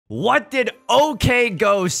What did OK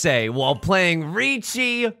Go say while playing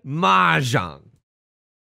Riichi Mahjong?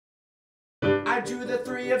 I drew the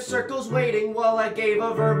 3 of circles waiting while I gave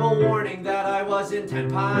a verbal warning that I was in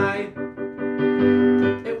Tenpai.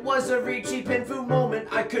 It was a Riichi Pinfu moment,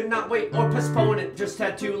 I could not wait or postpone it, just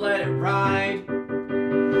had to let it ride.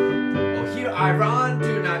 Oh, here I run,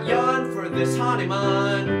 do not yawn for this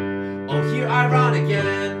Hanuman. Oh, here I run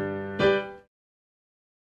again.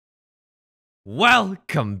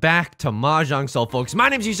 Welcome back to Mahjong Soul, folks. My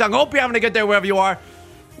name's Yusong. Hope you're having a good day wherever you are.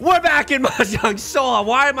 We're back in Mahjong Soul.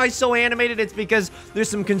 Why am I so animated? It's because there's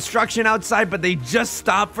some construction outside, but they just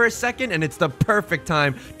stopped for a second, and it's the perfect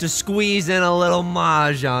time to squeeze in a little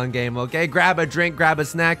Mahjong game, okay? Grab a drink, grab a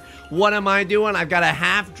snack. What am I doing? I've got a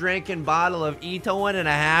half-drinking bottle of Itoin and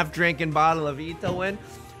a half-drinking bottle of Itoin.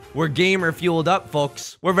 We're gamer fueled up,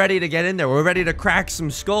 folks. We're ready to get in there. We're ready to crack some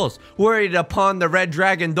skulls. We're ready to pawn the Red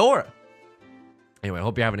Dragon Dora. Anyway, I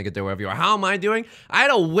hope you're having a good day wherever you are. How am I doing? I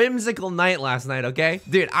had a whimsical night last night, okay?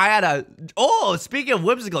 Dude, I had a... Oh, speaking of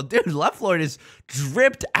whimsical, dude, Left Lord is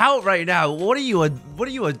dripped out right now. What are you, a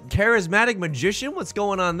charismatic magician? What's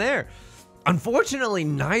going on there? Unfortunately,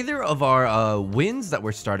 neither of our winds that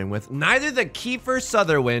we're starting with, neither the Kiefer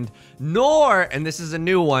Southerwind, nor, and this is a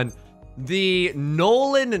new one, the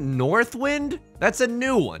Nolan Northwind, that's a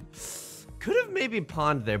new one. Could have maybe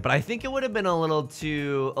pawned there, but I think it would have been a little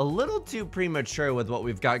too premature with what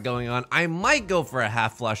we've got going on. I might go for a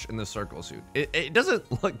half flush in the circle suit. It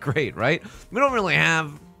doesn't look great, right? We don't really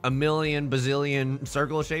have a million bazillion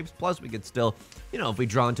circle shapes. Plus, we could still, you know, if we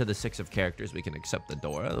draw into the 6 of characters, we can accept the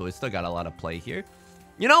Dora. We still got a lot of play here.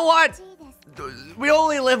 You know what? We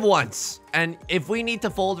only live once, and if we need to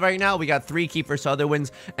fold right now, we got 3 Kiefer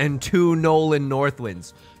Southerwinds and 2 Nolan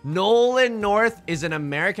Northwinds. Nolan North is an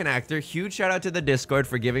American actor. Huge shout out to the Discord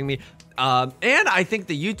for giving me, and I think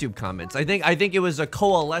the YouTube comments. I think it was a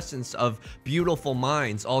coalescence of beautiful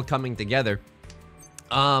minds all coming together.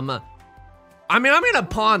 I mean, I'm gonna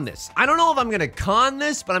pawn this. I don't know if I'm gonna con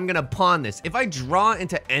this, but I'm gonna pawn this. If I draw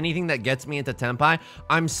into anything that gets me into Tenpai,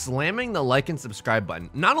 I'm slamming the like and subscribe button.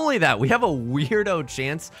 Not only that, we have a weirdo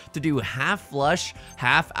chance to do half flush,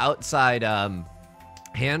 half outside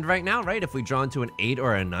hand right now, right? If we draw into an 8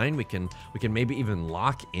 or a 9, we can maybe even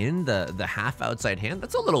lock in the half outside hand.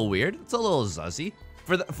 That's a little weird. It's a little zuzzy.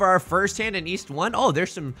 For our first hand in East 1, oh,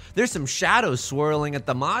 there's some shadows swirling at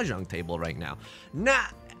the Mahjong table right now. Nah.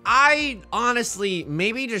 I honestly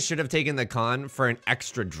maybe just should have taken the con for an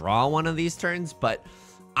extra draw one of these turns, but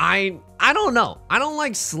I don't know. I don't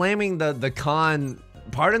like slamming the con,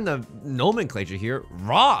 pardon the nomenclature here,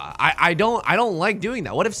 raw. I don't like doing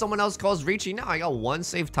that. What if someone else calls Riichi? Now I got 1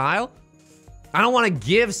 safe tile. I don't want to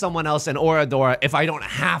give someone else an Oradora if I don't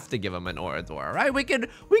have to give them an Oradora, right? We could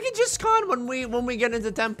just con when we get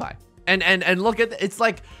into Tenpai. And look at it's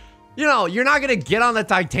like, you know, you're not gonna get on the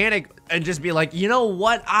Titanic and just be like, you know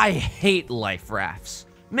what? I hate life rafts.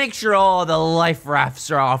 Make sure all the life rafts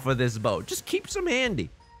are off of this boat. Just keep some handy.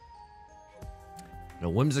 A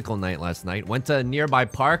whimsical night last night. Went to a nearby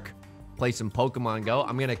park, play some Pokemon Go.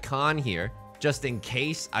 I'm gonna con here, just in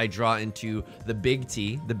case I draw into the big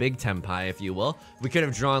T, the big Tenpai, if you will. We could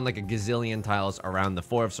have drawn like a gazillion tiles around the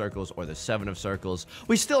 4 of circles or the 7 of circles.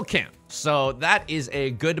 We still can't. So that is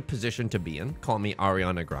a good position to be in. Call me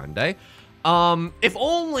Ariana Grande. If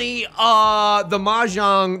only the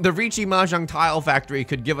Riichi Mahjong tile factory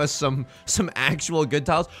could give us some actual good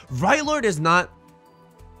tiles. Right Lord is not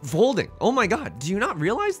folding. Oh my god, do you not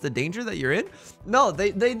realize the danger that you're in? No, they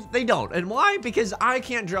don't. And why? Because I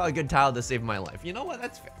can't draw a good tile to save my life. You know what?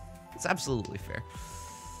 That's fair. It's absolutely fair.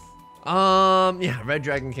 Yeah, Red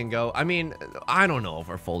Dragon can go. I mean, I don't know if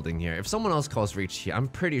we're folding here. If someone else calls Riichi, I'm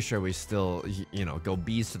pretty sure we still, you know, go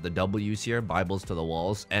B's to the W's here, Bibles to the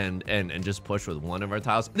walls, and just push with one of our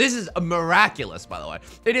tiles. This is a miraculous, by the way.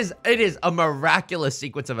 It is a miraculous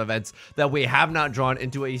sequence of events that we have not drawn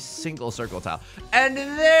into a single circle tile. And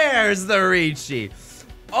there's the Riichi.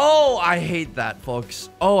 Oh, I hate that, folks.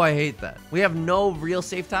 Oh, I hate that. We have no real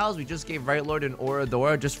safe tiles. We just gave Right Lord an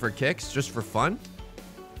Oradora just for kicks, just for fun.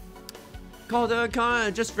 Call the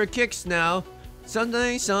con just for kicks now.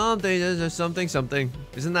 Something.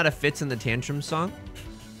 Isn't that a Fits in the Tantrum song?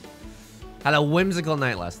 Had a whimsical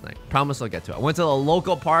night last night. Promise I'll get to it. I went to the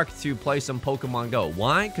local park to play some Pokemon Go.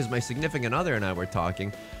 Why? Because my significant other and I were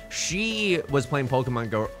talking. She was playing Pokemon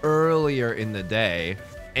Go earlier in the day,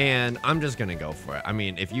 and I'm just gonna go for it. I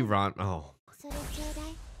mean, if you run, oh.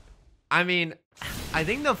 I mean, I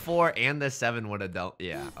think the 4 and the 7 would have dealt.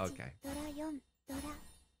 Yeah, okay.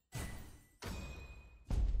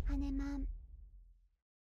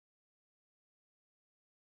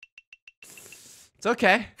 It's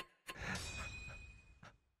okay.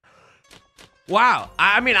 Wow.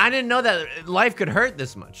 I mean, I didn't know that life could hurt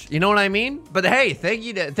this much. You know what I mean? But hey, thank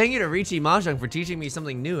you to Riichi Mahjong for teaching me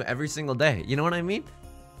something new every single day. You know what I mean?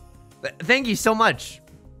 Thank you so much.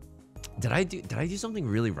 Did I do something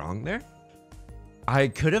really wrong there? I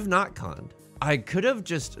could have not conned. I could have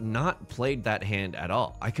just not played that hand at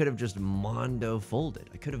all. I could have just Mondo folded.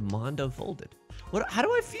 How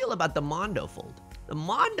do I feel about the Mondo fold? The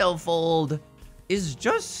Mondo fold is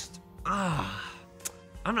just, I'm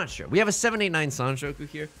not sure. We have a 7-8-9 Sanshoku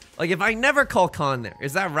here. Like, if I never call con there,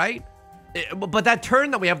 is that right? But that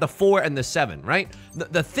turn that we have the 4 and the 7, right?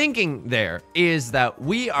 The thinking there is that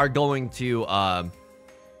we are going to, oh,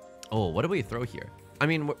 what do we throw here? I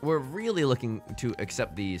mean, we're really looking to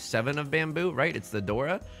accept the 7 of bamboo, right? It's the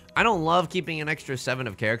Dora. I don't love keeping an extra 7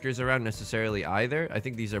 of characters around necessarily either. I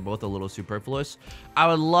think these are both a little superfluous. I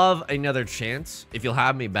would love another chance, if you'll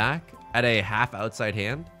have me back, at a half outside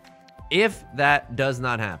hand. If that does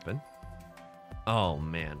not happen, oh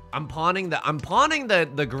man, I'm pawning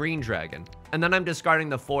the green dragon, and then I'm discarding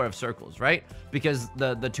the 4 of circles, right? Because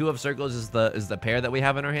the 2 of circles is the pair that we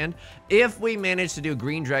have in our hand. If we manage to do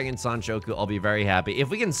green dragon Sanshoku, I'll be very happy. If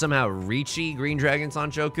we can somehow Riichi green dragon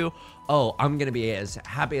Sanshoku, oh, I'm gonna be as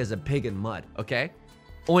happy as a pig in mud. Okay,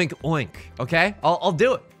 oink oink. Okay, I'll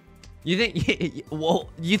do it. You think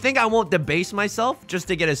you think I won't debase myself just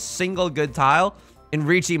to get a single good tile in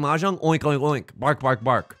Riichi Mahjong? Oink oink oink, bark bark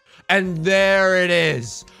bark. And there it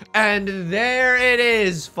is. And there it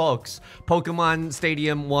is, folks. Pokemon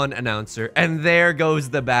Stadium 1 announcer. And there goes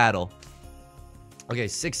the battle. Okay,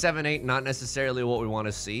 6, 7, 8, not necessarily what we want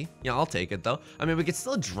to see. Yeah, I'll take it, though. I mean, we could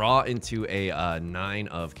still draw into a 9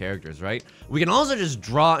 of characters, right? We can also just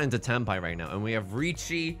draw into Tenpai right now. And we have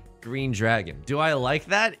Riichi Green Dragon. Do I like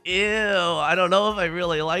that? Ew, I don't know if I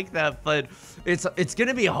really like that, but it's going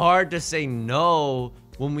to be hard to say no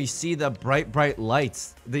when we see the bright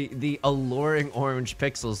lights, the alluring orange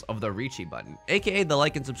pixels of the Riichi button, aka the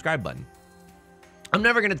like and subscribe button. I'm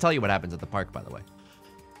never gonna tell you what happens at the park, by the way.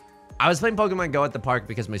 I was playing Pokemon Go at the park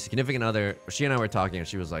because my significant other, she and I were talking, and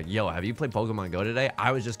she was like, yo, have you played Pokemon Go today?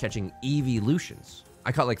 I was just catching evolutions.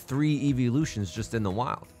 I caught like 3 evolutions just in the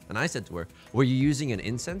wild. And I said to her, were you using an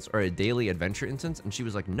incense or a daily adventure incense? And she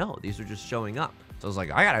was like, no, these are just showing up. So I was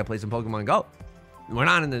like, I gotta play some Pokemon Go. We're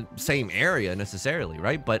not in the same area necessarily,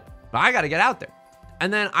 right? But I gotta get out there.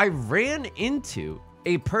 And then I ran into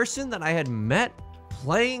a person that I had met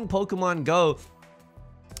playing Pokemon Go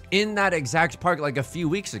in that exact park like a few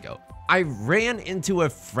weeks ago. I ran into a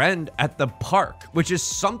friend at the park, which is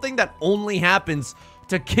something that only happens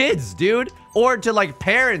to kids, dude, or to like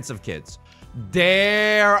parents of kids.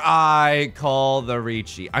 Dare I call the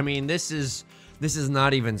Riichi? I mean, this is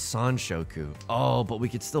not even Sanshoku. Oh, but we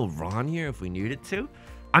could still run here if we needed to.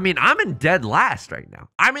 I mean, I'm in dead last right now.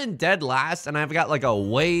 I'm in dead last, and I've got like a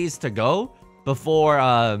ways to go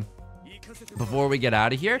before we get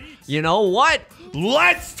out of here. You know what?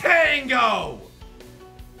 Let's tango!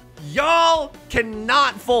 Y'all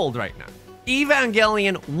cannot fold right now.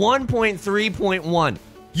 Evangelion 1.3.1.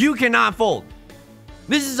 You cannot fold.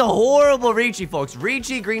 This is a horrible Riichi, folks.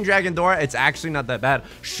 Riichi, Green Dragon, Dora, it's actually not that bad.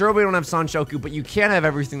 Sure, we don't have Sanshoku, but you can't have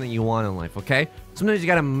everything that you want in life, okay? Sometimes you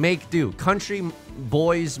gotta make do. Country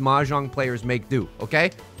boys, Mahjong players make do,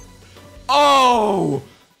 okay? Oh!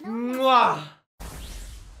 Mwah!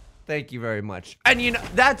 Thank you very much. And you know,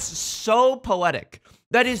 that's so poetic.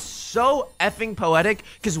 That is so effing poetic,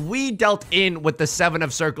 because we dealt in with the 7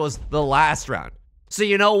 of circles the last round. So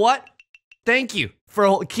you know what? Thank you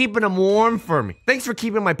for keeping them warm for me. Thanks for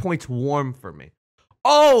keeping my points warm for me.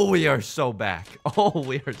 Oh, we are so back. Oh,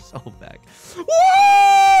 we are so back.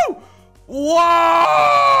 Woo!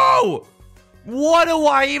 Whoa! What do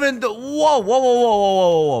I even do? Whoa, whoa, whoa, whoa,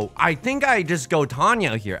 whoa, whoa. I think I just go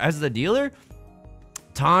Tenhou here as the dealer.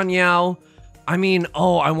 Tenhou. I mean,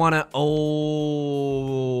 oh, I want to,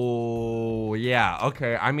 oh, yeah,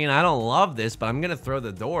 okay. I mean, I don't love this, but I'm going to throw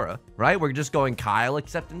the Dora, right? We're just going Kyle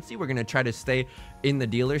acceptancy. We're going to try to stay in the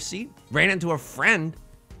dealer seat. Ran into a friend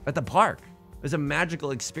at the park. It was a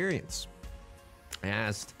magical experience. I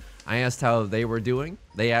asked how they were doing.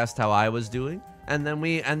 They asked how I was doing. And then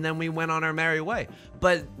we went on our merry way.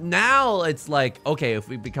 But now it's like, okay, if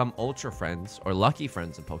we become ultra friends or lucky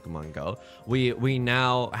friends in Pokemon Go, we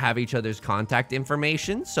now have each other's contact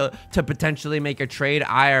information, so to potentially make a trade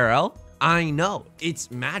IRL. I know,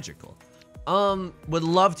 it's magical. Would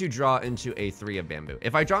love to draw into a 3 of bamboo.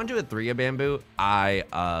 If I draw into a 3 of bamboo, I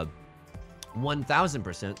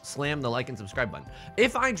 1000% slam the like and subscribe button.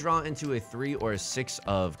 If I draw into a 3 or a 6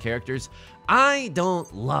 of characters, I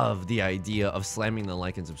don't love the idea of slamming the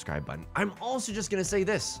like and subscribe button. I'm also just gonna say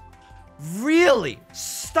this. Really?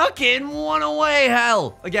 Stuck in one away,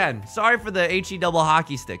 hell. Again, sorry for the HE double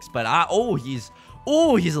hockey sticks, but he's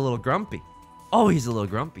a little grumpy. Oh, he's a little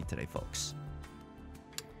grumpy today, folks.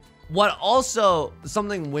 What also,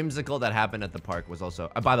 something whimsical that happened at the park was also,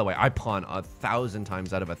 by the way, I pawn 1,000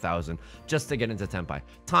 times out of 1,000 just to get into Tenpai.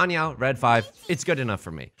 Tanya, red 5, it's good enough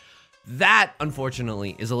for me. That,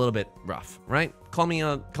 unfortunately, is a little bit rough, right? Call me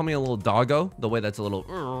a little doggo, the way that's a little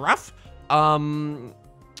rough.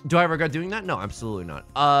 Do I regret doing that? No, absolutely not.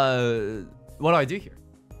 What do I do here?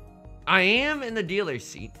 I am in the dealer's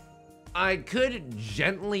seat. I could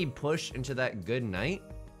gently push into that good night.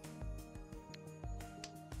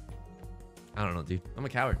 I don't know, dude. I'm a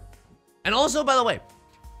coward. And also, by the way,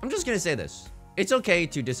 I'm just gonna say this. It's okay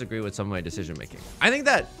to disagree with some of my decision making. I think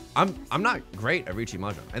that I'm not great at Riichi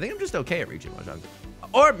Mahjong. I think I'm just okay at Riichi Mahjong.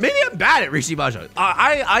 Or maybe I'm bad at Riichi Mahjong.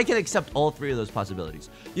 I can accept all 3 of those possibilities.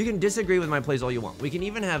 You can disagree with my plays all you want. We can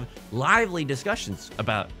even have lively discussions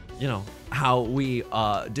about, you know, how we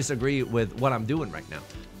disagree with what I'm doing right now.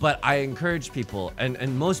 But I encourage people,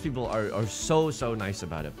 and most people are so nice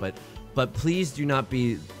about it. But please do not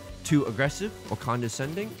be too aggressive or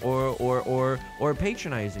condescending or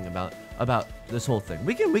patronizing about this whole thing.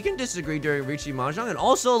 We can disagree during Riichi Mahjong, and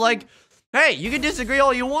also, like, hey, you can disagree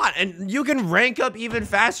all you want, and you can rank up even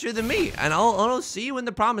faster than me, and I'll see you in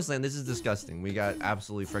the promised land. This is disgusting. We got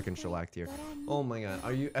absolutely freaking shellacked here. Oh my god,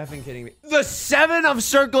 are you effing kidding me? The 7 of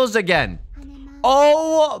circles again.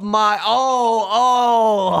 Oh my,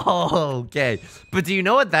 okay. But do you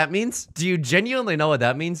know what that means? Do you genuinely know what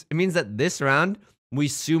that means? It means that this round, we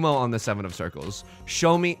sumo on the 7 of circles.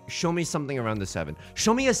 Show me something around the 7.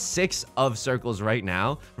 Show me a 6 of circles right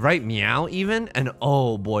now, right meow even, and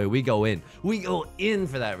oh boy, we go in. We go in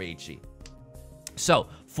for that Riichi. So,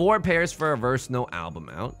 4 pairs for a verse, no album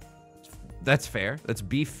out. That's fair. That's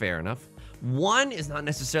beef, fair enough. 1 is not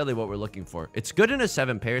necessarily what we're looking for. It's good in a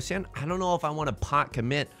 7 pairs hand. I don't know if I want to pot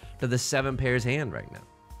commit to the 7 pairs hand right now.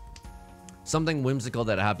 Something whimsical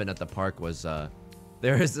that happened at the park was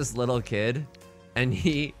there is this little kid, and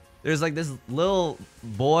there's like this little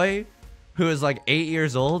boy who is like 8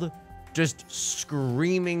 years old, just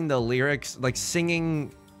screaming the lyrics, like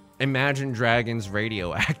singing Imagine Dragons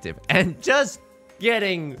Radioactive, and just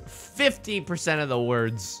getting 50% of the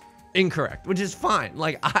words incorrect, which is fine.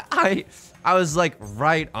 Like I was like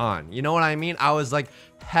right on, you know what I mean? I was like,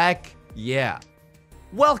 heck yeah.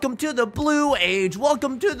 Welcome to the blue age.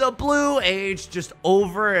 Welcome to the blue age. Just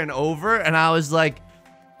over and over. And I was like,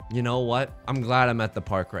 you know what? I'm glad I'm at the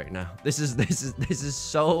park right now. This is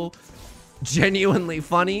so genuinely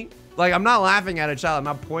funny. Like, I'm not laughing at a child. I'm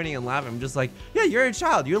not pointing and laughing. I'm just like, yeah, you're a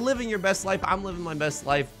child. You're living your best life. I'm living my best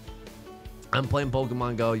life. I'm playing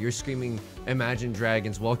Pokemon Go. You're screaming Imagine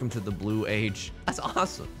Dragons. Welcome to the blue age. That's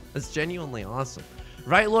awesome. That's genuinely awesome.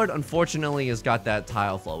 Right Lord, unfortunately, has got that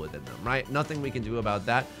tile flow within them, right? Nothing we can do about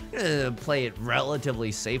that. I'm gonna play it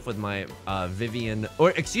relatively safe with my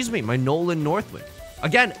my Nolan Northwind.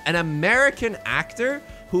 Again, an American actor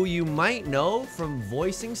who you might know from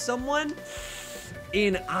voicing someone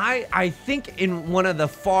in, I think, in one of the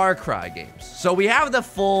Far Cry games. So we have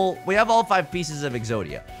all 5 pieces of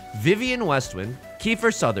Exodia. Vivian Westwind,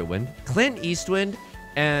 Kiefer Sutherland, Clint Eastwind,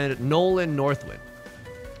 and Nolan Northwind.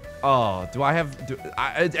 Oh,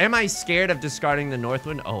 am I scared of discarding the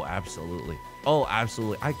Northwind? Oh, absolutely. Oh,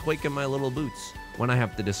 absolutely. I quake in my little boots when I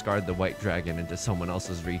have to discard the White Dragon into someone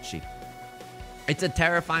else's Riichi. It's a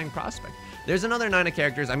terrifying prospect. There's another 9 of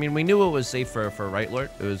characters. I mean, we knew it was safe for Right Lord.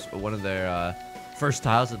 It was one of their first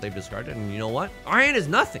tiles that they've discarded, and you know what? Our hand is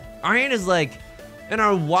nothing. Our hand is like in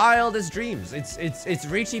our wildest dreams. It's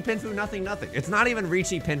Riichi Pinfu, nothing. It's not even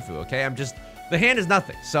Riichi Pinfu, okay? The hand is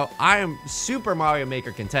nothing. So I am Super Mario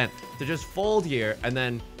Maker content to just fold here and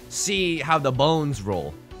then see how the bones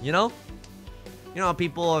roll, you know? You know how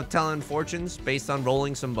people are telling fortunes based on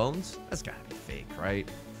rolling some bones? That's gotta be fake, right?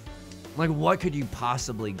 Like, what could you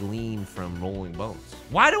possibly glean from rolling bones?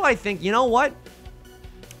 Why do I think, you know what?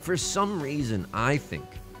 For some reason, I think,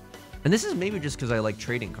 and this is maybe just because I like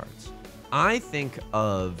trading cards, I think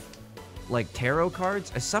of like tarot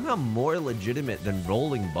cards as somehow more legitimate than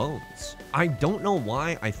rolling bones. I don't know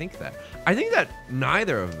why I think that. I think that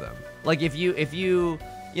neither of them, like if you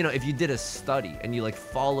did a study and you like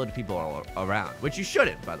followed people around, which you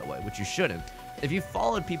shouldn't, by the way, if you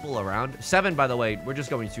followed people around, 7, by the way, we're just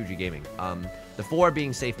going 2G gaming. The 4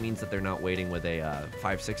 being safe means that they're not waiting with a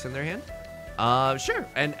 5-6 in their hand. Sure,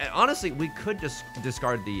 and honestly, we could just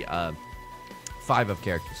discard the 5 of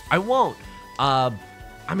characters. I won't.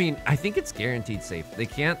 I mean, I think it's guaranteed safe. They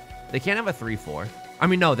can't have a 3-4. I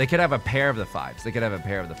mean, no, they could have a pair of the 5s. They could have a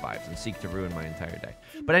pair of the 5s and seek to ruin my entire day.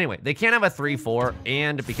 But anyway, they can't have a 3-4,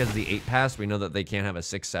 and because of the 8 pass, we know that they can't have a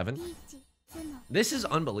 6-7. This is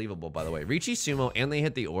unbelievable, by the way. Riichi Sumo, and they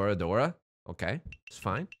hit the Oradora. Okay, it's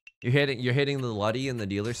fine. You're hitting the Luddy in the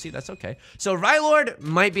dealer seat. That's okay. So Rylord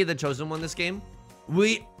might be the chosen one this game.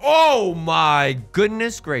 Oh my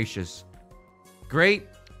goodness gracious. Great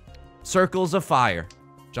circles of fire.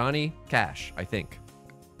 Johnny Cash, I think.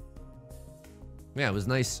 Yeah, it was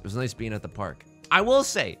nice. It was nice being at the park. I will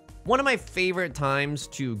say, one of my favorite times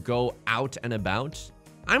to go out and about,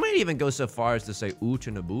 I might even go so far as to say oot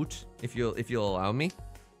and a boot, if you'll allow me.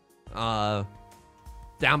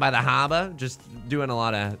 Down by the harbor, just doing a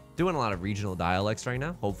lot of regional dialects right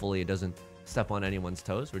now. Hopefully it doesn't step on anyone's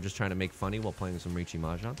toes. We're just trying to make funny while playing some Riichi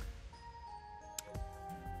Mahjong.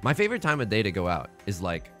 My favorite time of day to go out is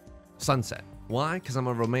like sunset. Why? Because I'm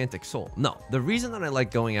a romantic soul. No, the reason that I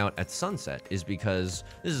like going out at sunset is because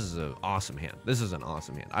this is an awesome hand. This is an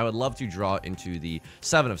awesome hand. I would love to draw into the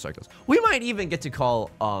 7 of circles. We might even get to call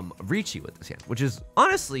Riichi with this hand, which is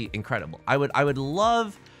honestly incredible. I would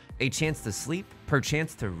love a chance to sleep,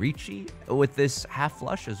 perchance to Riichi with this half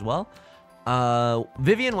flush as well.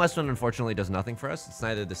 Vivian Westwind unfortunately does nothing for us. It's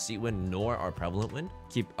neither the seat wind nor our prevalent wind.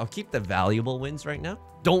 I'll keep the valuable winds right now.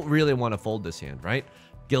 Don't really want to fold this hand, right?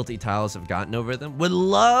 Guilty tiles have gotten over them. Would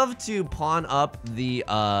love to pawn up the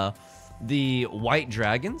white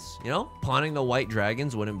dragons. You know, pawning the white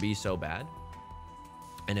dragons wouldn't be so bad.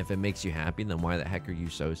 And if it makes you happy, then why the heck are you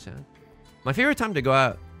so sad? My favorite time to go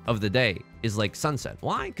out of the day is like sunset.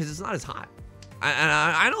 Why? Because it's not as hot.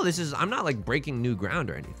 I know I'm not like breaking new ground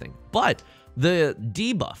or anything, but the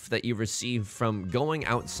debuff that you receive from going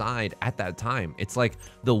outside at that time, it's like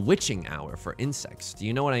the witching hour for insects. Do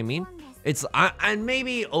you know what I mean? And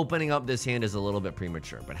maybe opening up this hand is a little bit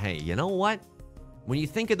premature, but hey, you know what? When you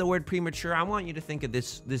think of the word premature, I want you to think of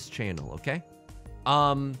this channel, okay?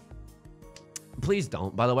 Please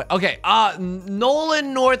don't, by the way. Okay,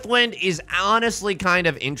 Nolan Northwind is honestly kind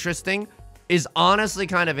of interesting.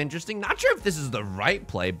 Not sure if this is the right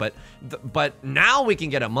play, but now we can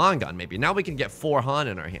get a Mongon maybe. Now we can get 4 Han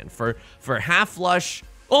in our hand for half flush.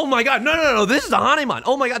 Oh my god, no, this is a Hanuman.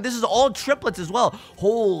 Oh my god, this is all triplets as well.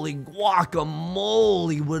 Holy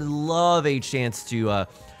guacamole, would love a chance to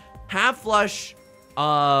half flush,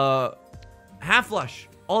 all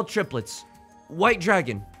triplets, white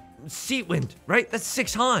dragon, seat wind, right? That's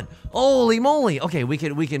 6 Han. Holy moly. Okay, we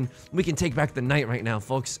can take back the night right now,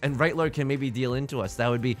 folks. And Right Lord can maybe deal into us. That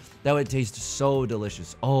would taste so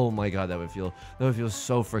delicious. Oh my god, that would feel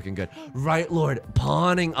so freaking good. Right Lord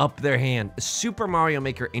pawning up their hand. Super Mario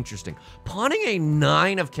Maker interesting. Pawning a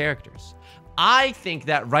 9 of characters. I think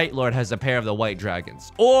that Right Lord has a pair of the white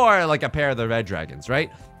dragons or like a pair of the red dragons,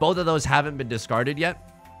 right? Both of those haven't been discarded yet.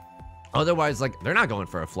 Otherwise, like, they're not going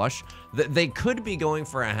for a flush. They could be going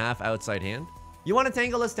for a half outside hand. You want to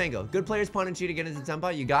tango? Let's tango. Good players pawn and cheat to get into tempo.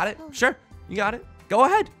 You got it? Sure. You got it. Go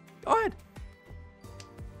ahead. Go ahead.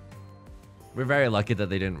 We're very lucky that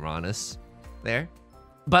they didn't run us there.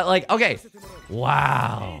 But, like, okay.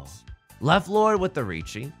 Wow. Left Lord with the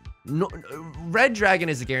Riichi. No, red dragon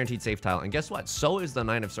is a guaranteed safe tile, and guess what? So is the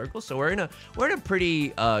 9 of circles. So we're in a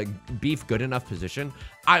pretty beef good enough position.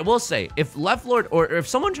 I will say, if left lord or if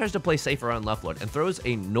someone tries to play safe around left lord and throws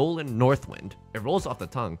a Nolan Northwind, it rolls off the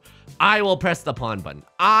tongue, I will press the pawn button.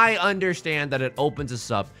 I understand that it opens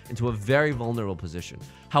us up into a very vulnerable position.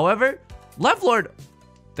 However, left lord,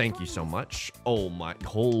 thank you so much. Oh my,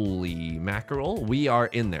 holy mackerel. We are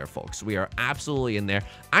in there, folks. We are absolutely in there.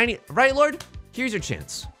 Right lord, here's your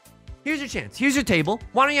chance. Here's your chance. Here's your table.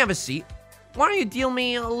 Why don't you have a seat? Why don't you deal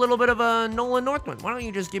me a little bit of a Nolan Northwind? Why don't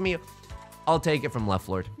you just give me I'll take it from left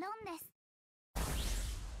lord.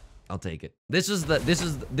 I'll take it. This is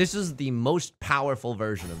the most powerful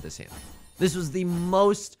version of this hand. This was the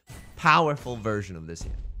most powerful version of this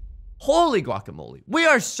hand. Holy guacamole. We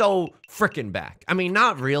are so freaking back. I mean,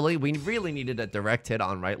 not really. We really needed a direct hit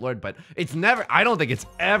on Right Lord, but it's never, I don't think it's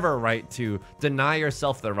ever right to deny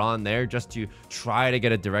yourself the Ron there just to try to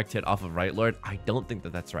get a direct hit off of Right Lord. I don't think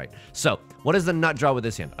that that's right. So what is the nut draw with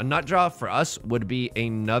this hand? A nut draw for us would be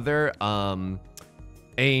another 1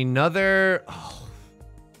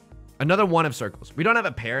 of circles. We don't have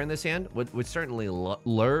a pair in this hand. Would certainly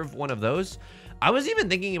lurve one of those. I was even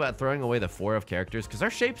thinking about throwing away the 4 of characters because our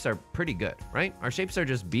shapes are pretty good, right? Our shapes are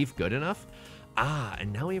just beef good enough. Ah,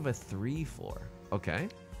 and now we have a 3-4. Okay.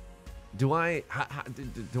 Do I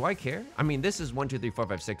care? I mean, this is 1, 2, 3, 4,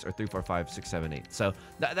 5, 6, or 3, 4, 5, 6, 7, 8. So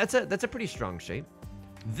that's a pretty strong shape.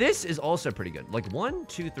 This is also pretty good. Like 1,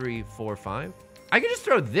 2, 3, 4, 5. I could just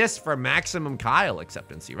throw this for maximum Kyle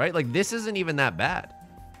acceptancy, right? Like this isn't even that bad.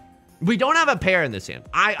 We don't have a pair in this hand.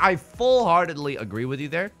 I full-heartedly agree with you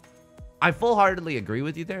there. I full-heartedly agree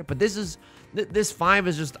with you there, but this 5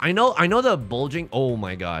 is just, I know the bulging, oh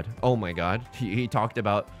my god, he talked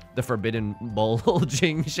about the forbidden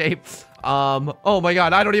bulging shape. Oh my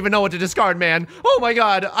god, I don't even know what to discard, man. Oh my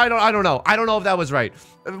god, I don't know if that was right.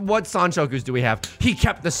 What Sanshokus do we have? He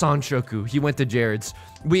kept the Sanshoku. He went to Jared's.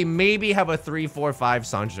 We maybe have a 3, 4, 5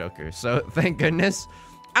 Sanshoku, so thank goodness.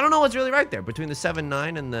 I don't know what's really right there between the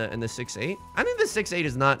 7-9 and the 6-8. I think the 6-8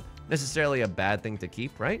 is not necessarily a bad thing to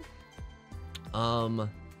keep, right? What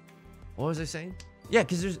was I saying? Yeah,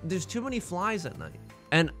 because there's too many flies at night.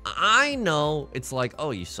 And I know it's like,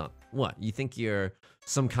 oh, you sunk. What? You think you're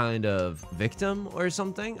some kind of victim or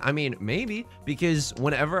something? I mean, maybe, because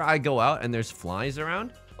whenever I go out and there's flies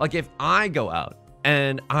around, like if I go out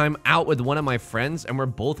and I'm out with one of my friends and we're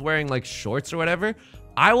both wearing like shorts or whatever,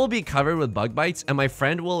 I will be covered with bug bites and my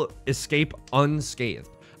friend will escape unscathed.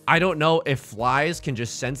 I don't know if flies can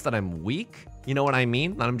just sense that I'm weak. You know what I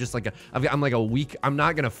mean? That I'm just like I'm like a weak, I'm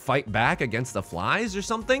not gonna fight back against the flies or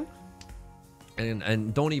something.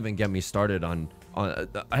 And don't even get me started on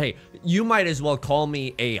hey, you might as well call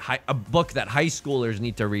me a book that high schoolers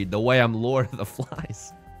need to read, The Way I'm Lord of the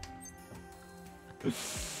Flies.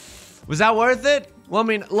 Was that worth it? Well,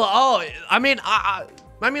 I mean,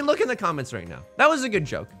 I mean, look in the comments right now. That was a good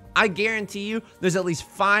joke. I guarantee you there's at least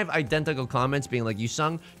 5 identical comments being like,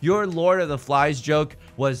 Yusong, your Lord of the Flies joke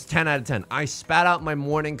was 10 out of 10. I spat out my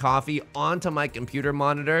morning coffee onto my computer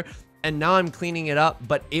monitor and now I'm cleaning it up,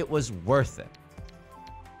 but it was worth it.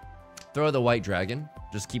 Throw the white dragon.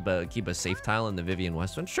 Just keep a safe tile in the Vivian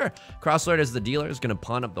Westwind. Sure. Crosslord as the dealer is going to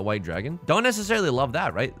pawn up the white dragon. Don't necessarily love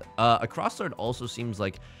that, right? A Crosslord also seems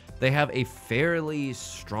like they have a fairly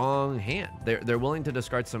strong hand. They're willing to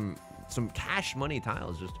discard some cash money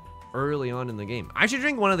tiles just early on in the game. I should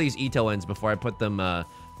drink one of these Ito ends before I put them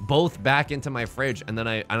both back into my fridge and then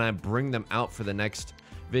I bring them out for the next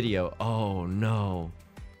video. Oh no.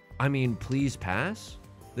 I mean, please pass.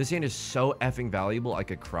 This hand is so effing valuable, I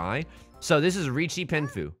could cry. So this is Riichi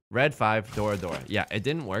Pinfu, red 5, Dora Dora. Yeah, it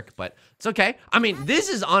didn't work, but it's okay. I mean, this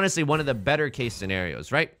is honestly one of the better case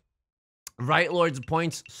scenarios, right? Right Lord's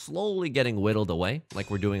points slowly getting whittled away, like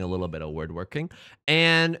we're doing a little bit of word working.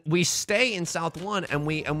 And we stay in South 1 and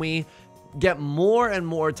we get more and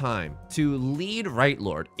more time to lead Right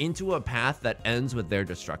Lord into a path that ends with their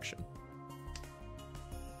destruction.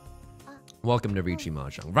 Welcome to Riichi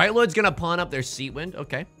Mahjong. Right Lord's gonna pawn up their Seat Wind.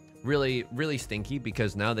 Okay. Really, really stinky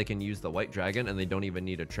because now they can use the white dragon and they don't even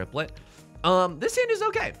need a triplet. This hand is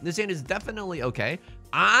okay. This hand is definitely okay.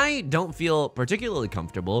 I don't feel particularly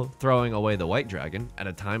comfortable throwing away the white dragon at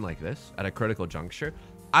a time like this, at a critical juncture.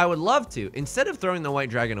 I would love to. Instead of throwing the white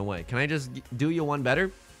dragon away, can I just do you one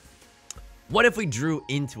better? What if we drew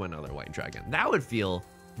into another white dragon? That would feel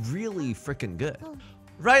really freaking good.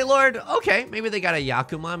 Right Lord, okay, maybe they got a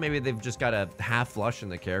Yakuman, maybe they've just got a half flush in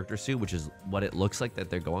the character suit, which is what it looks like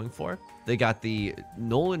that they're going for. They got the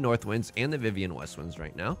Nolan Northwinds and the Vivian Westwinds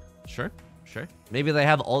right now. Sure, sure. Maybe they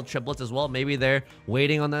have all triplets as well. Maybe they're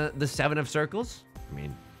waiting on the 7 of circles. I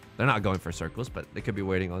mean, they're not going for circles, but they could be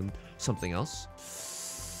waiting on something else.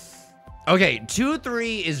 Okay,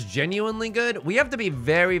 2-3 is genuinely good. We have to be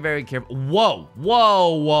very, very careful. Whoa, whoa,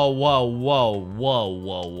 whoa, whoa, whoa, whoa,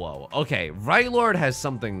 whoa, whoa. Okay, Right Lord has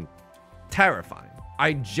something terrifying.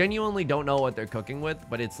 I genuinely don't know what they're cooking with,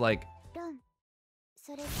 but it's like...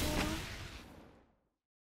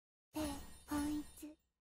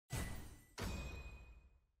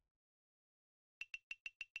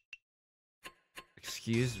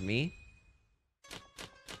 Excuse me?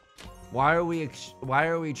 Why are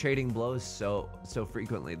we trading blows so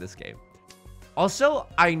frequently this game? Also,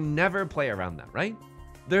 I never play around that, right?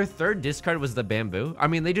 Their third discard was the bamboo. I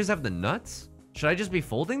mean, they just have the nuts. Should I just be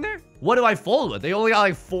folding there? What do I fold with? They only got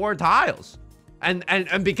like 4 tiles. And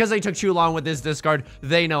because they took too long with this discard,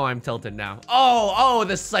 they know I'm tilted now. Oh,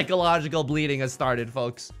 the psychological bleeding has started,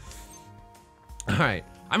 folks. All right.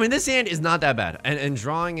 I mean, this hand is not that bad. And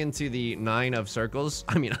drawing into the 9 of circles,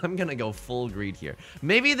 I mean, I'm gonna go full greed here.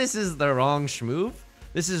 Maybe this is the wrong schmoove.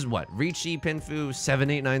 This is what? Riichi Pinfu,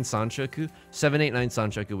 7-8-9 Sanshoku. 7-8-9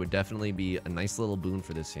 Sanshoku would definitely be a nice little boon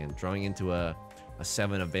for this hand. Drawing into a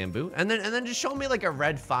 7 of bamboo. And then just show me like a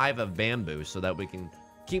red 5 of bamboo so that we can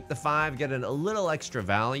keep the 5, get a little extra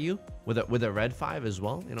value with a red 5 as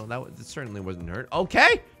well. You know, that certainly wasn't hurt.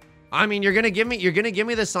 Okay. I mean, you're gonna give me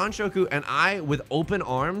the Sanshoku, and I, with open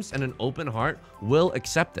arms and an open heart, will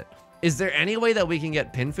accept it. Is there any way that we can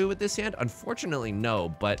get Pinfu with this hand? Unfortunately,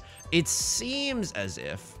 no, but it seems as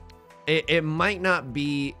if it might not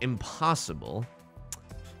be impossible.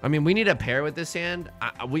 I mean, we need a pair with this hand.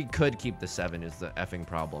 We could keep the 7 is the effing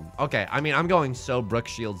problem. Okay, I mean, I'm going so Brook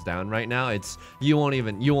Shields down right now. It's, you won't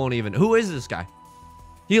even. Who is this guy?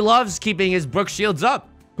 He loves keeping his Brook Shields up.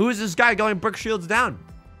 Who is this guy going Brook Shields down?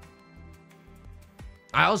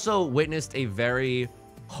 I also witnessed a very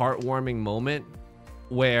heartwarming moment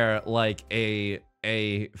where like a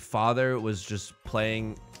father was just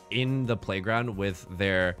playing in the playground with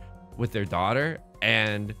their daughter,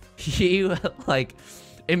 and he like,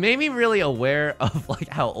 it made me really aware of like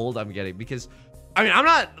how old I'm getting, because I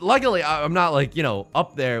mean, luckily I'm not like, you know,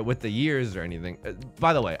 up there with the years or anything.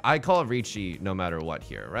 By the way, I call Riichi no matter what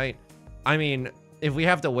here, right? I mean, if we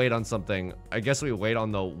have to wait on something, I guess we wait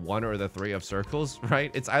on the 1 or the 3 of circles,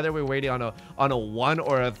 right? It's either we wait on a 1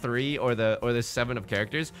 or a 3 or the 7 of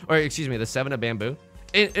characters, or excuse me, the 7 of bamboo.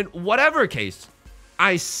 In whatever case,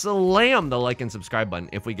 I slam the like and subscribe button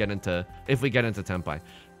if we get into Tenpai.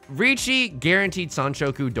 Riichi guaranteed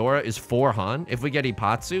Sanchoku Dora is 4 Han. If we get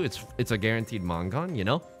Ipatsu, it's a guaranteed Mangon, you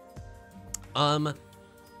know?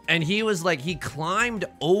 And he was like, he climbed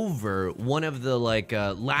over one of the like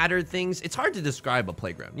ladder things. It's hard to describe a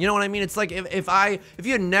playground. You know what I mean? It's like if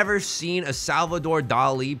you had never seen a Salvador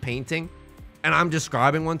Dali painting and I'm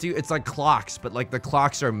describing one to you, it's like clocks, but like the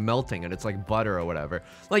clocks are melting and it's like butter or whatever.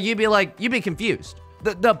 Like you'd be confused.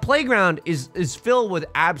 The playground is filled with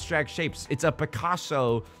abstract shapes. It's a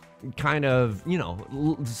Picasso kind of, you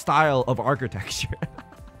know, style of architecture.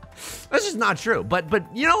 That's just not true. But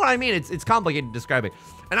you know what I mean? It's complicated to describe it.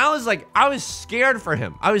 And I was scared for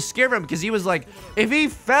him. I was scared for him because he was like, if he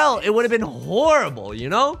fell, it would have been horrible, you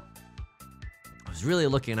know? I was really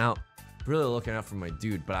looking out for my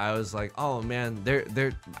dude, but I was like, oh man,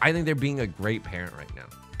 I think they're being a great parent right now.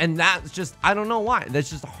 And that's just, I don't know why. That's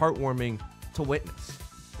just heartwarming to witness.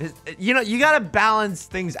 You know, you gotta balance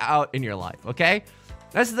things out in your life, okay?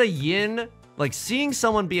 That's the yin, like seeing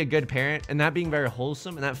someone be a good parent and that being very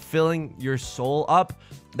wholesome and that filling your soul up.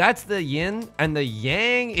 That's the yin, and the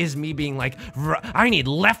yang is me being like, I need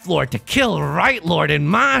left lord to kill right lord in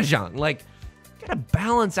Mahjong. Like, you gotta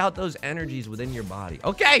balance out those energies within your body.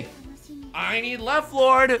 Okay, I need left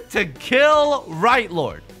lord to kill right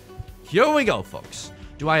lord. Here we go, folks.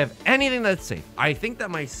 Do I have anything that's safe? I think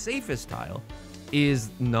that my safest tile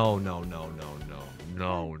is no.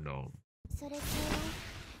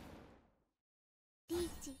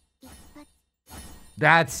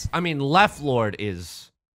 That's, I mean, left lord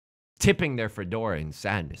is tipping their fedora in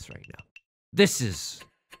sadness right now. This is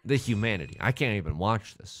the humanity. I can't even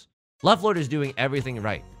watch this. Left lord is doing everything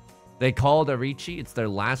right. They called a Riichi. It's their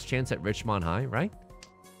last chance at Richmond High, right?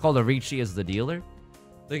 Called a Riichi as the dealer.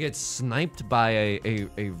 They get sniped by a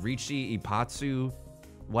Riichi Ipatsu,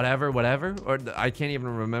 whatever, or I can't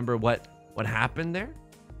even remember what happened there.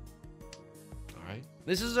 All right,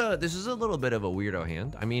 this is a little bit of a weirdo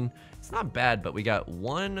hand. I mean, it's not bad, but we got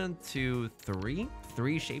 1, 2, 3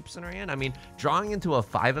 shapes in our hand. I mean, drawing into a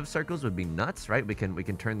 5 of circles would be nuts, right? We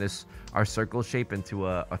can turn our circle shape into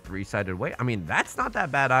a 3-sided way. I mean, that's not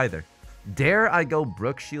that bad either. Dare I go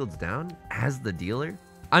Brook Shields down as the dealer?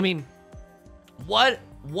 I mean, what?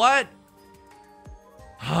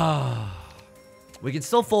 We can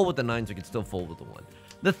still fold with the 9s. We can still fold with the 1.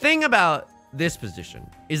 The thing about this position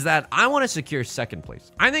is that I want to secure second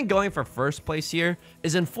place. I think going for first place here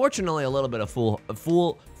is unfortunately a little bit of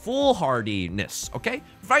foolhardiness. Okay,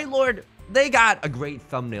 Right Lord, they got a great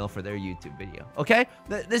thumbnail for their YouTube video. Okay,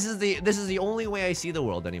 this is the only way I see the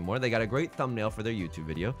world anymore. They got a great thumbnail for their YouTube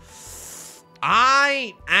video.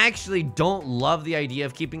 I actually don't love the idea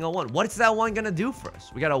of keeping a 1. What's that 1 gonna do for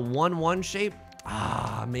us? We got a 1-1 shape.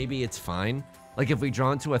 Maybe it's fine. Like if we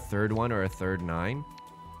draw into a 3rd 1 or a 3rd 9.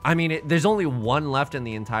 I mean, there's only 1 left in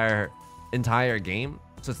the entire game,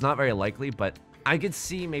 so it's not very likely, but I could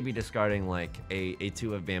see maybe discarding like a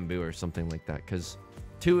 2 of bamboo or something like that, because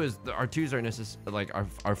our 2s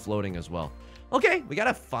are floating as well. Okay, we got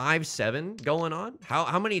a 5-7 going on.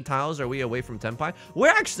 How many tiles are we away from Tenpai? We're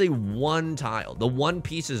actually 1 tile. The 1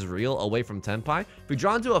 piece is real away from Tenpai. If we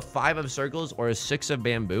draw into a 5 of circles or a 6 of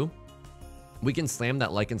bamboo, we can slam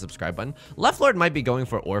that like and subscribe button. Left Lord might be going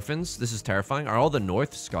for orphans. This is terrifying. Are all the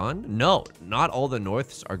Norths gone? No, not all the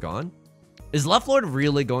Norths are gone. Is Left Lord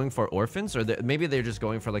really going for orphans? Or maybe they're just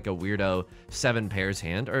going for like a weirdo 7 pairs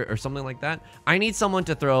hand or something like that. I need someone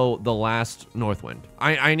to throw the last Northwind.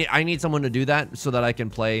 I need someone to do that so that I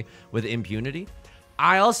can play with impunity.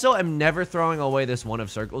 I also am never throwing away this 1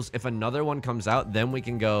 of circles. If another one comes out, then we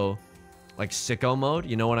can go like sicko mode.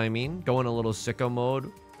 You know what I mean? Go in a little sicko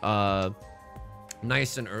mode.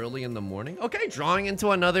 Nice and early in the morning. Okay, drawing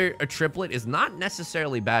into a triplet is not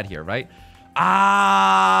necessarily bad here, right?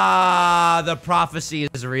 Ah, the prophecy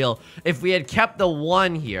is real. If we had kept the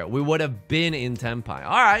 1 here, we would have been in Tenpai.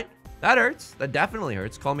 All right, that hurts. That definitely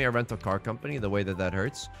hurts. Call me a rental car company, the way that that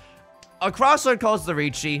hurts. A crossroad calls the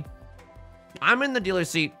Riichi. I'm in the dealer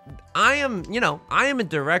seat. I am, you know, I am in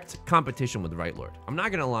direct competition with Right Lord. I'm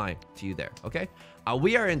not gonna lie to you there, okay?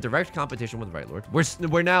 We are in direct competition with Right Lord.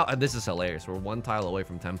 We're now, this is hilarious. We're 1 tile away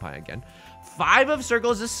from Tenpai again. 5 of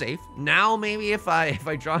circles is safe. Now maybe if I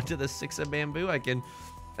draw into the 6 of bamboo, I can.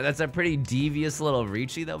 That's a pretty devious little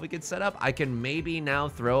Riichi that we could set up. I can maybe now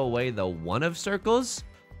throw away the 1 of circles.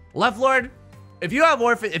 Left Lord, if you have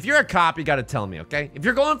orphan, if you're a cop, you gotta tell me, okay? If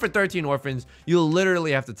you're going for 13 orphans, you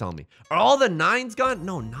literally have to tell me. Are all the 9s gone?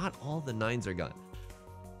 No, not all the 9s are gone.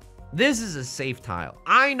 This is a safe tile.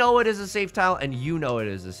 I know it is a safe tile, and you know it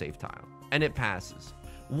is a safe tile, and it passes.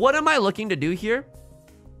 What am I looking to do here?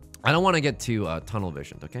 I don't want to get too tunnel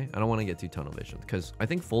visioned, okay? I don't want to get too tunnel visioned, because I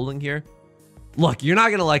think folding here. Look, you're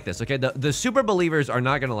not gonna like this, okay? The super believers are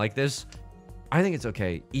not gonna like this. I think it's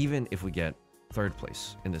okay, even if we get 3rd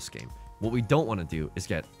place in this game. What we don't want to do is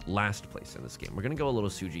get last place in this game. We're gonna go a little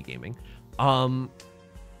Suji gaming.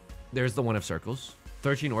 There's the 1 of circles.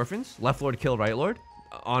 13 orphans. Left Lord killed Right Lord.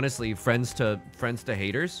 Honestly, friends to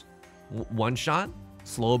haters. 1 shot.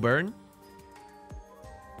 Slow burn.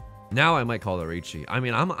 Now I might call the Riichi. I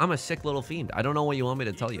mean, I'm a sick little fiend. I don't know what you want me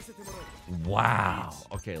to tell you. Wow.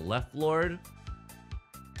 Okay, Left Lord.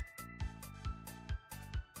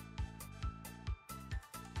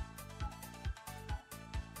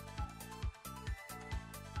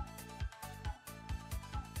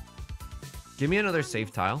 Give me another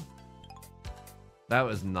safe tile. That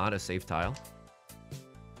was not a safe tile.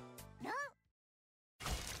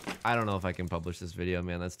 I don't know if I can publish this video,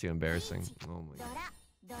 man. That's too embarrassing. Oh my god.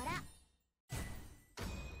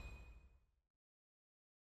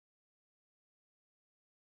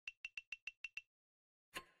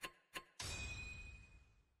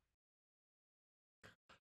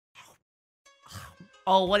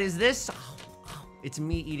 Oh, what is this? It's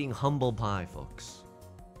me eating humble pie, folks.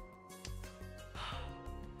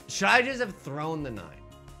 Should I just have thrown the 9?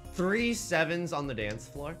 3 7s on the dance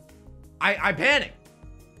floor? I panicked.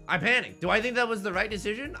 I panicked. Do I think that was the right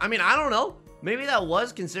decision? I mean, I don't know. Maybe that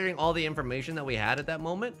was, considering all the information that we had at that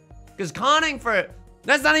moment. Because conning for...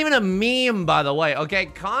 That's not even a meme, by the way, okay?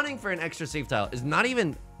 Conning for an extra safe tile is not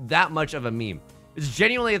even that much of a meme. It's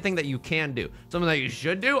genuinely a thing that you can do. Something that you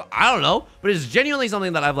should do? I don't know. But it's genuinely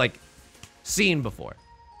something that I've, like, seen before.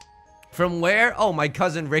 From where? Oh, my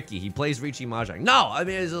cousin Ricky. He plays Riichi Mahjong. No, I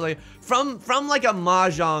mean, it's like from like a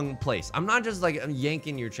Mahjong place. I'm not just like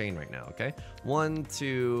yanking your chain right now, okay? 1,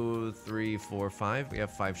 2, 3, 4, 5. We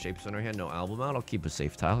have 5 shapes in our hand. No album out. I'll keep a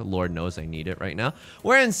safe tile. Lord knows I need it right now.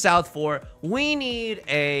 We're in South 4. We need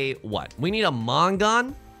a what? We need a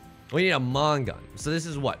Mongon. We need a Mongon. So this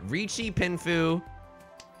is what? Riichi Pinfu.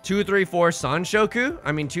 2, 3, 4 Sanshoku.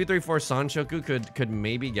 I mean, 2, 3, 4 Sanshoku could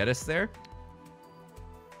maybe get us there.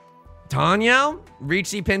 Tanyao,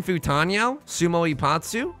 Riichi Pinfu Tanyao, Sumo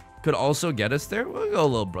Ipatsu could also get us there. We'll go a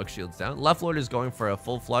little Brook Shields down. Left Lord is going for a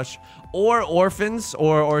full flush or orphans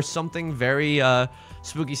or something very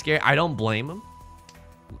spooky scary. I don't blame him.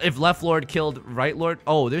 If Left Lord killed Right Lord,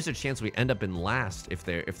 oh, there's a chance we end up in last if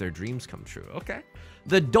their dreams come true. Okay.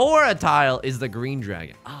 The Dora tile is the green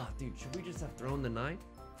dragon. Ah, dude, should we just have thrown the 9?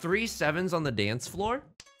 3 7s on the dance floor?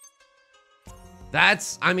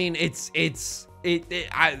 That's, I mean,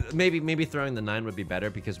 maybe throwing the 9 would be better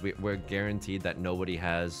because we're guaranteed that nobody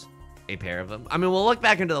has a pair of them. I mean, we'll look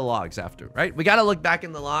back into the logs after, right? We got to look back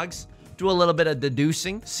in the logs, do a little bit of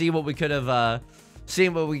deducing, see what we could have,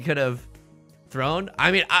 thrown.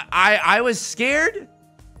 I mean, I was scared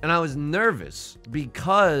and I was nervous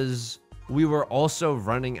because we were also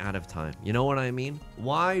running out of time. You know what I mean?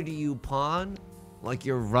 Why do you pawn like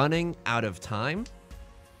you're running out of time?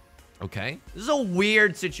 Okay, this is a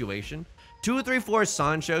weird situation. 2, 3, 4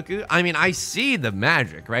 Sanshoku. I mean, I see the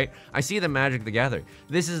magic, right? I see the magic the gathering.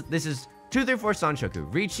 This is 2, 3, 4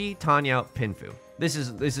 Sanshoku. Riichi, Tanyao, Pinfu. This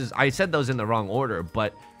is. I said those in the wrong order,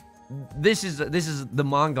 but this is the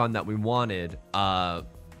Mongon that we wanted.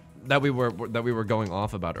 That we were going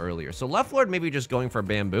off about earlier. So Left Lord maybe just going for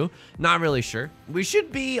bamboo. Not really sure. We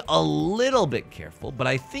should be a little bit careful, but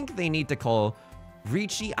I think they need to call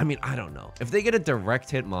Riichi. I mean, I don't know. If they get a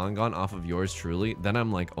direct hit Mongon off of yours truly, then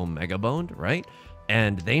I'm like Omega boned, right?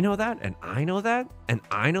 And they know that, and I know that, and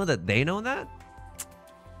I know that they know that.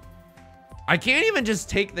 I can't even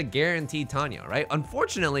just take the guaranteed Tanya, right?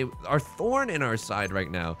 Unfortunately, our thorn in our side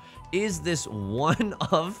right now is this 1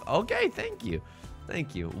 of... Okay, thank you.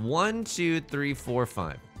 Thank you. 1, 2, 3, 4,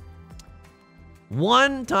 5.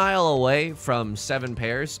 1 tile away from 7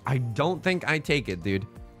 pairs. I don't think I take it, dude.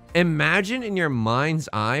 Imagine in your mind's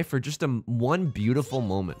eye for just one beautiful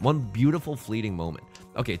moment, one beautiful fleeting moment.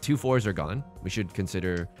 Okay, 2 4s are gone. We should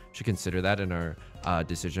consider that in our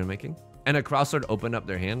decision making. And a crossroad opened up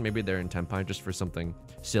their hand. Maybe they're in Tenpai just for something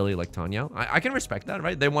silly like Tanya. I can respect that,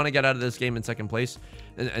 right? They want to get out of this game in 2nd place,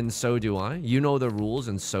 and so do I. You know the rules,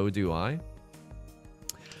 and so do I.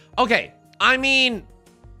 Okay, I mean,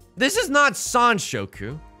 this is not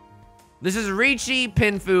Sanshoku. This is Riichi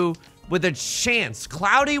Pinfu with a chance,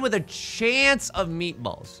 Cloudy with a chance of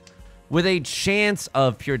meatballs, with a chance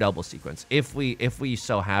of pure double sequence, if we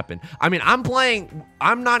so happen. I mean,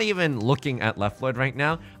 I'm not even looking at left Lord right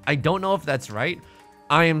now. I don't know if that's right.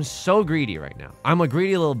 I am so greedy right now. I'm a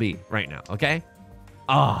greedy little bee right now, okay?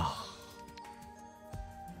 Oh.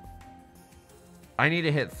 I need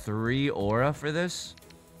to hit 3 aura for this.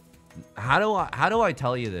 How do I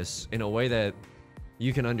tell you this in a way that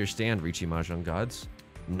you can understand, Riichi Mahjong gods?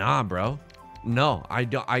 Nah, bro. No,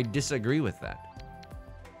 I disagree with that.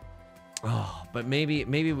 Oh, but maybe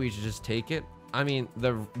we should just take it. I mean,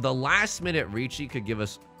 the last minute Riichi could give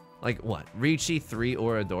us, like, what? Riichi 3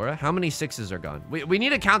 Oradora? How many 6s are gone? We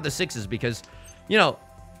need to count the 6s because, you know,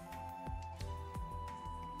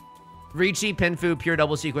 Riichi, Pinfu, pure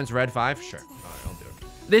double sequence, red 5? Sure. All right, I'll do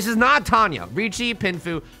it. This is not Tanya. Riichi,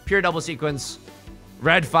 Pinfu, pure double sequence,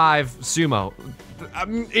 red 5, sumo.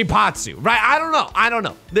 Ipatsu, right? I don't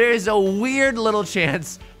know. There is a weird little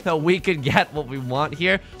chance that we could get what we want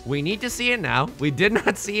here. We need to see it now. We did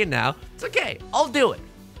not see it now. It's okay. I'll do it.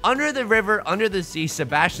 Under the river, under the sea,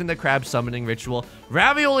 Sebastian the Crab summoning ritual.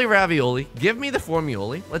 Ravioli, ravioli. Give me the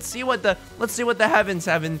formioli. Let's see what the heavens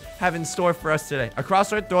have in store for us today.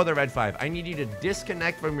 Across the throw the red 5. I need you to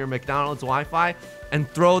disconnect from your McDonald's Wi-Fi and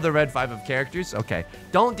throw the red 5 of characters. Okay.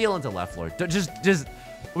 Don't deal into left Lord. Just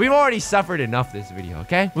we've already suffered enough this video,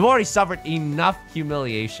 okay? We've already suffered enough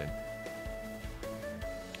humiliation.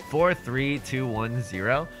 4 3 2 1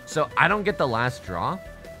 0. So I don't get the last draw.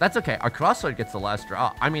 That's okay. Our crossroad gets the last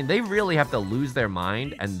draw. I mean, they really have to lose their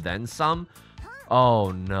mind and then some.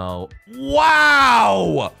 Oh no.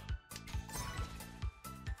 Wow!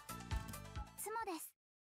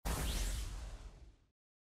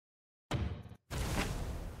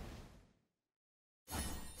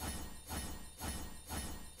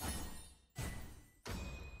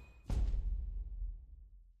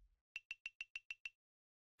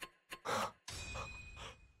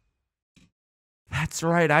 That's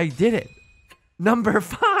right, I did it. Number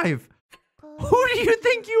 5. Who do you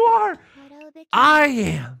think you are? I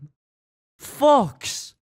am.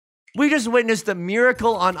 Folks, we just witnessed a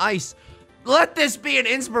miracle on ice. Let this be an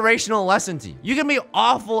inspirational lesson to you. You can be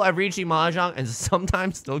awful at Riichi Mahjong and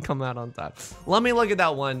sometimes still come out on top. Let me look at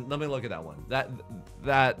that one.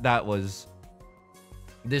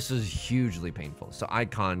 This was hugely painful. So I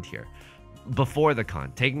conned here. Before the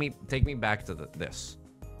con, take me back to this.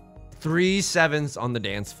 3 7s on the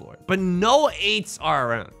dance floor, but no 8s are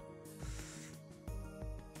around.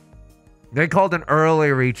 They called an early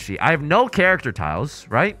Riichi. I have no character tiles,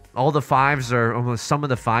 right? All the 5s are, almost some of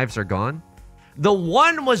the 5s are gone. The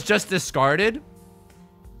 1 was just discarded.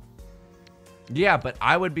 Yeah, but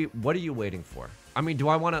I would be, what are you waiting for? I mean, do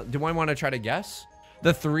I want to try to guess?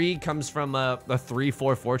 The 3 comes from a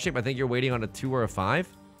 3-4-4 shape. I think you're waiting on a 2 or a 5.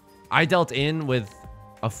 I dealt in with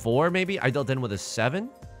a 4, maybe. I dealt in with a 7.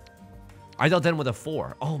 I dealt in with a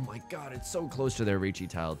 4. Oh my god, it's so close to their Riichi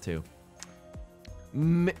tile too.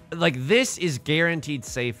 Like, this is guaranteed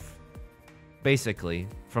safe, basically,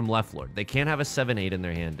 from left Lord. They can't have a 7-8 in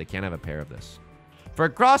their hand. They can't have a pair of this. For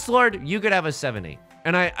cross Lord, you could have a 7-8.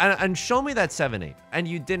 And show me that 7-8. And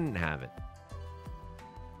you didn't have it.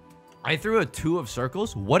 I threw a 2 of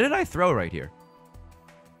circles. What did I throw right here?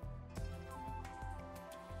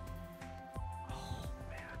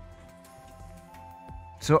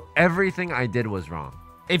 So everything I did was wrong.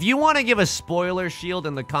 If you want to give a spoiler shield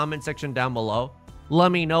in the comment section down below,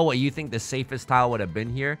 let me know what you think the safest tile would have been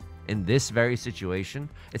here in this very situation.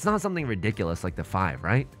 It's not something ridiculous like the 5,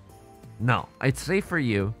 right? No, it's safe for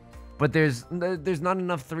you, but there's not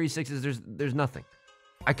enough 3 6s. There's nothing.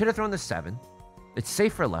 I could have thrown the 7. It's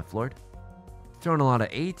safe for left Lord. Throwing a lot of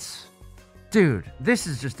 8s. Dude, this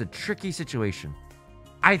is just a tricky situation.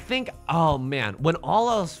 I think, oh man, when all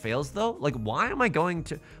else fails though, like why am I trying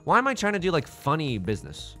to do like funny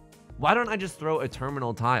business? Why don't I just throw a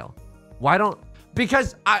terminal tile?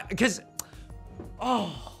 Because I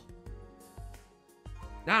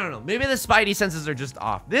don't know. Maybe the spidey senses are just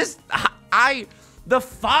off. The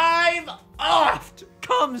 5 oft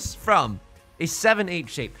comes from a 7-8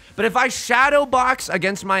 shape. But if I shadow box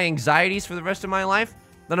against my anxieties for the rest of my life,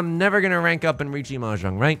 then I'm never going to rank up in Riichi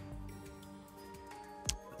Mahjong, right?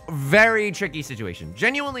 Very tricky situation.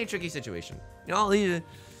 Genuinely tricky situation. You know,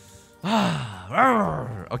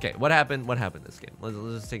 okay, what happened this game?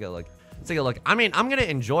 Let's take a look. Let's take a look. I mean, I'm going to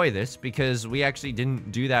enjoy this because we actually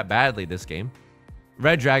didn't do that badly this game.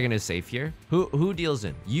 Red Dragon is safe here. Who deals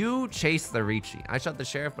in? You chase the Riichi. I shot the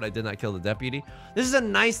sheriff, but I did not kill the deputy. This is a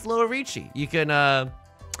nice little Riichi. You can, I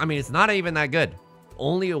mean, it's not even that good.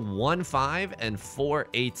 Only a 1-5 and 4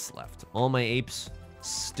 8s left. All my apes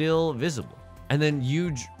still visible. And then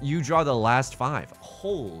you draw the last 5.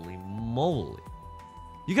 Holy moly.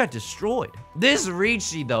 You got destroyed. This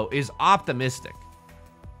Riichi, though, is optimistic.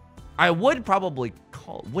 I would probably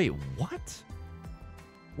call... Wait, what?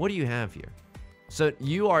 What do you have here? So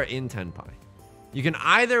you are in Tenpai. You can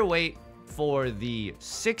either wait for the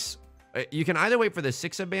 6... You can either wait for the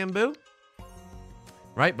 6 of bamboo,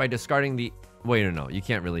 right? By discarding the... Wait, no. You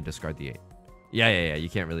can't really discard the 8. Yeah. You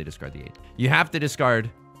can't really discard the 8. You have to discard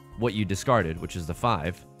what you discarded, which is the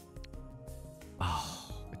 5.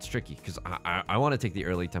 Oh, it's tricky because I want to take the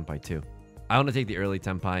early Tenpai too. I want to take the early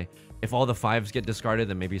Tenpai. If all the 5s get discarded,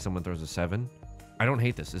 then maybe someone throws a 7. I don't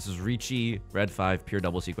hate this. This is Riichi, red 5, pure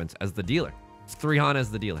double sequence as the dealer. It's 3 Han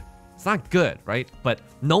as the dealer. It's not good, right? But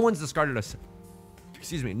no one's discarded a...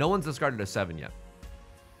 Excuse me. No one's discarded a 7 yet.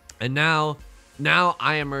 And now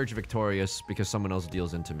I emerge victorious because someone else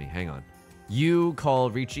deals into me. Hang on. You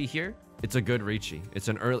call Riichi here. It's a good Riichi. It's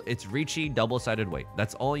Riichi double-sided weight.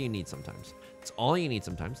 That's all you need sometimes. It's all you need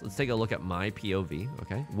sometimes. Let's take a look at my POV,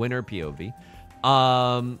 okay? Winner POV.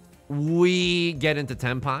 We get into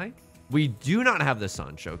Tenpai. We do not have the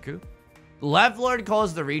Sanshoku. Left Lord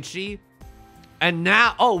calls the Riichi. And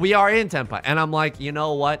now, oh, we are in Tenpai. And I'm like, you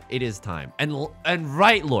know what? It is time. And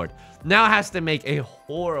Right Lord now has to make a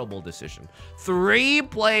horrible decision. 3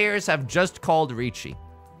 players have just called Riichi.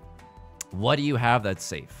 What do you have that's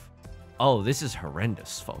safe? Oh, this is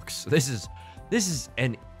horrendous, folks. This is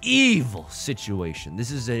an evil situation.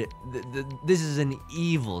 This is an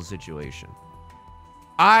evil situation.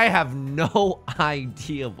 I have no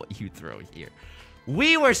idea what you throw here.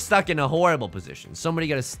 We were stuck in a horrible position. Somebody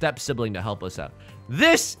got a step sibling to help us out.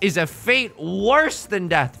 This is a fate worse than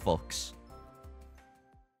death, folks.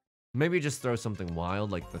 Maybe just throw something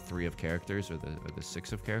wild like the 3 of characters or the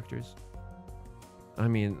 6 of characters. I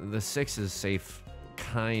mean, the 6 is safe,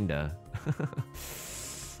 kinda.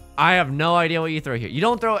 I have no idea what you throw here. You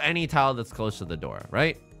don't throw any tile that's close to the door,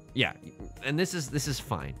 right? Yeah, and this is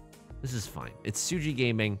fine. This is fine. It's Suji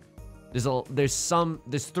Gaming. There's 3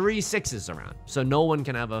 6s around, so no one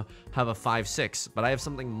can have a 5-6. But I have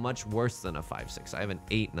something much worse than a 5-6. I have an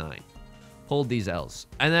 8-9. Hold these L's,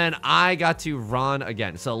 and then I got to run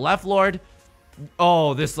again. So left Lord.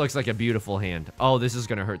 Oh, this looks like a beautiful hand. Oh, this is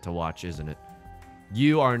gonna hurt to watch, isn't it?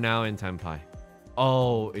 You are now in Tenpai.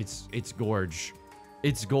 Oh, it's Gorge.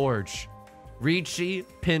 It's Gorge. Riichi,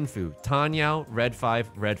 Pinfu, Tanyao, red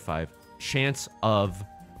 5. Chance of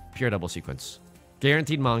pure double sequence.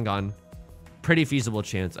 Guaranteed Mangan. Pretty feasible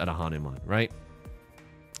chance at a Hanuman, right?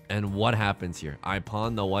 And what happens here? I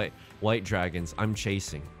pawn the white dragons. I'm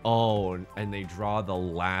chasing. Oh, and they draw the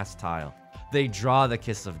last tile. They draw the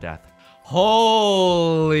kiss of death.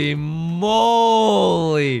 Holy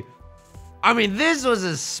moly. I mean, this was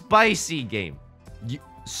a spicy game.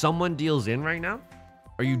 Someone deals in right now?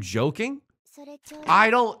 Are you joking?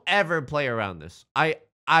 I don't ever play around this. I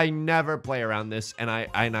never play around this, and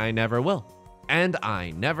I never will. And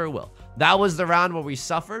I never will. That was the round where we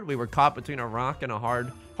suffered. We were caught between a rock and a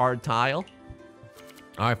hard tile.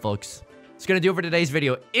 All right, folks. It's going to do it for today's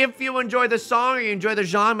video. If you enjoyed the song or you enjoy the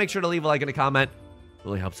genre, make sure to leave a like and a comment.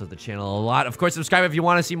 Really helps out the channel a lot. Of course, subscribe if you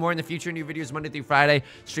want to see more in the future. New videos Monday through Friday.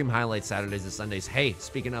 Stream highlights Saturdays and Sundays. Hey,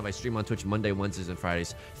 speaking of, I stream on Twitch Monday, Wednesdays, and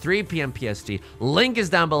Fridays, 3 p.m. PST. Link is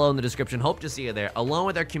down below in the description. Hope to see you there, along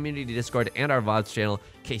with our community Discord and our VODs channel,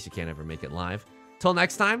 in case you can't ever make it live. Till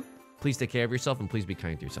next time, please take care of yourself and please be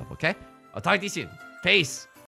kind to yourself, okay? I'll talk to you soon. Peace.